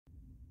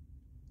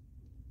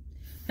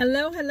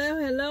Hello, hello,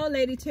 hello.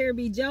 Lady Terry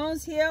B.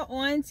 Jones here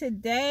on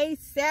today,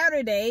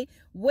 Saturday,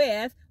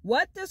 with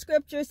What the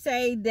Scriptures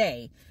Say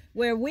Day,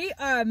 where we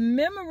are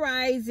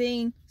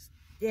memorizing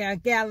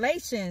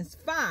Galatians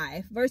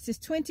 5, verses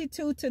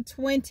 22 to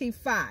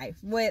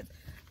 25.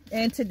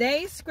 And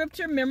today's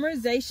scripture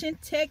memorization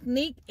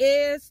technique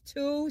is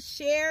to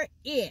share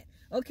it.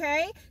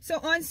 Okay? So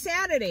on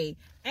Saturday,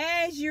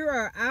 as you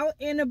are out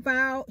and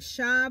about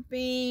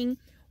shopping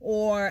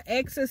or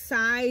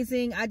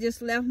exercising, I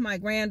just left my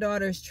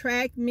granddaughter's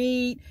track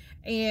meet,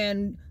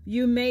 and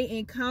you may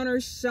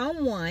encounter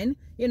someone,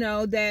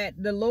 that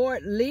the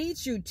Lord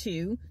leads you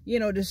to,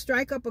 to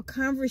strike up a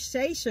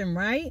conversation,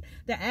 right?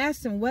 To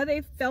ask them where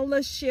they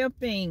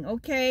fellowshipping,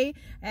 okay?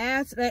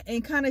 Ask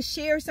and kind of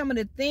share some of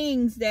the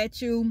things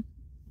that you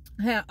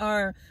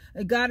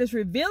God is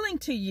revealing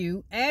to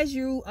you as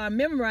you are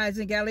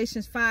memorizing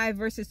Galatians 5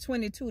 verses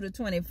 22 to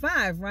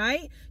 25,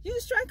 right? You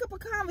strike up a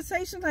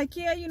conversation like,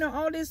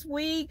 all this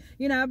week,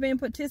 I've been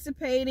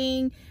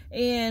participating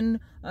in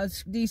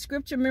these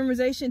scripture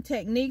memorization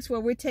techniques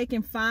where we're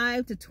taking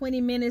 5 to 20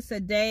 minutes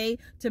a day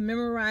to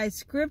memorize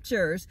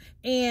scriptures.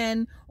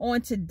 And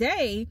on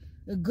today,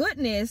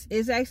 goodness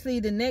is actually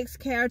the next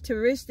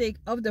characteristic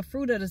of the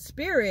fruit of the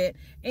Spirit,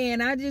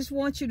 and I just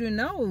want you to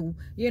know,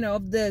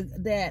 of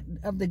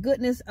the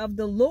goodness of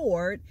the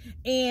Lord,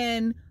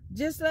 and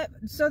just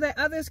so that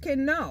others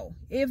can know.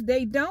 If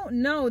they don't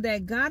know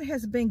that God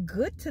has been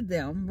good to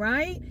them,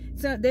 right?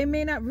 So they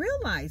may not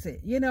realize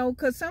it,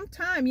 because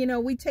sometimes,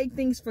 we take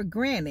things for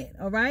granted,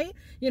 all right?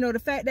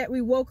 The fact that we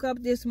woke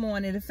up this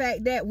morning, the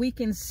fact that we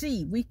can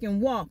see, we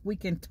can walk, we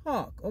can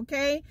talk,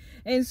 okay?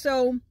 And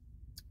so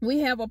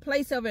we have a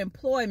place of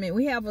employment.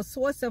 We have a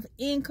source of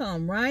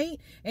income, right?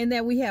 And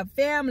that we have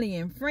family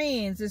and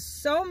friends. There's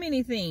so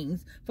many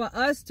things for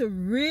us to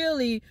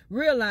really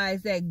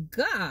realize that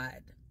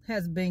God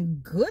has been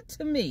good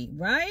to me,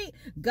 right?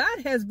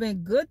 God has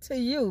been good to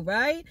you,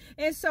 right?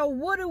 And so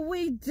what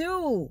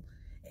do?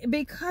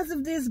 Because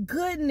of this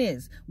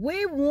goodness,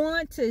 we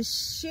want to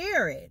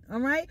share it, all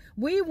right?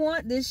 We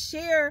want to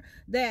share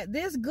that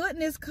this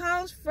goodness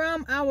comes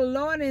from our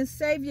Lord and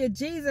Savior,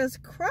 Jesus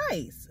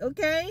Christ,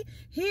 okay?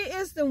 He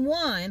is the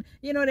one,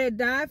 that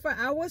died for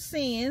our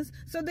sins.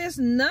 So there's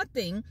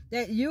nothing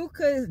that you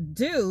could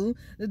do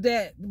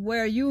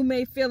where you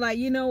may feel like,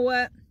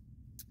 what?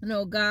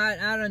 No, God,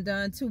 I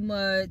done too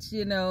much,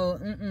 no.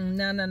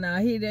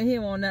 He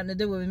want nothing to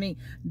do with me.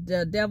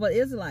 The devil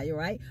is a liar,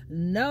 right?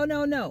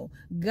 No.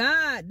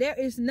 God, there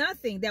is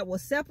nothing that will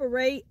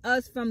separate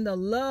us from the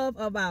love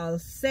of our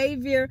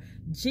Savior,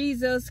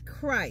 Jesus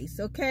Christ,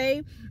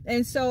 okay?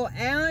 And so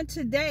on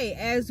today,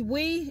 as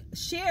we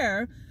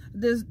share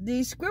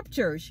these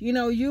scriptures,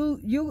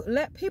 you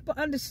let people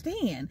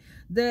understand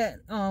that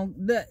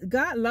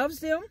God loves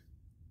them,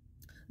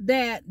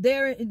 that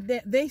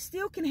they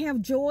still can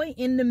have joy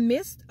in the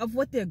midst of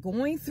what they're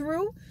going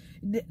through,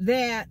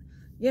 that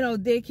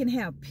they can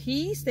have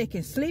peace, they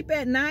can sleep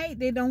at night,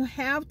 they don't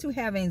have to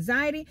have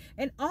anxiety.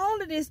 And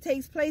all of this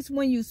takes place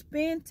when you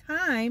spend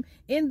time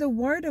in the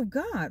Word of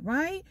God,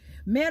 right?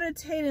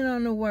 Meditating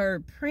on the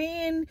Word,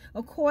 praying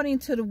according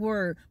to the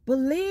Word,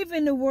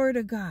 believing the Word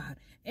of God,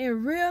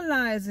 and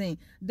realizing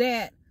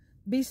that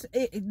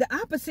the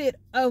opposite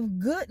of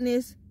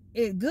goodness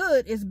is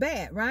good is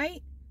bad,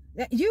 right?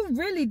 That you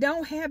really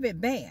don't have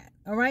it bad,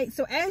 all right?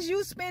 So as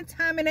you spend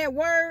time in that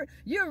Word,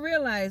 you'll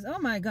realize, oh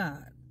my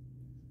God,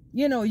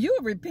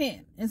 you'll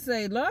repent and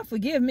say, Lord,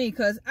 forgive me,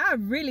 because I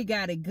really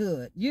got it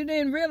good. You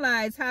didn't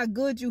realize how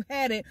good you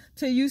had it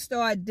till you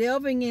start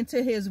delving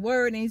into His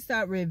Word and He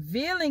start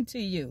revealing to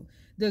you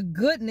the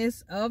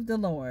goodness of the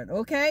Lord,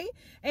 okay?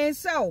 And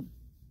so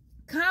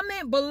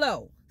comment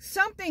below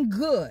something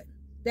good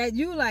that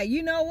you like.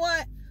 You know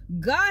what?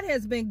 God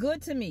has been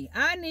good to me.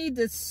 I need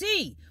to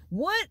see,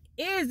 what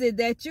is it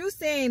that you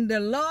saying the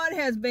Lord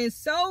has been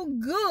so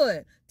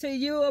good to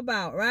you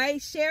about,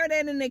 right? Share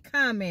that in the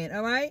comment,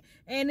 all right?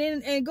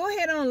 And go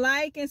ahead on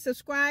like and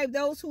subscribe.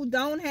 Those who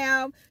don't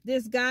have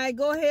this guide,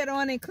 go ahead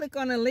on and click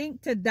on the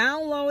link to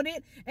download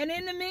it. And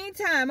in the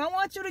meantime, I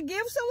want you to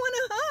give someone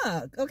a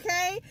hug,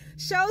 okay?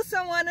 Show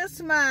someone a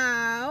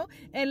smile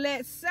and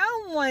let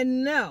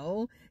someone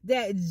know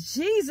that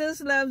Jesus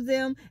loves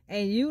them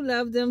and you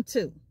love them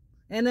too.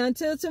 And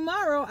until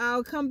tomorrow,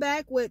 I'll come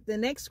back with the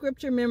next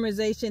scripture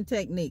memorization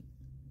technique.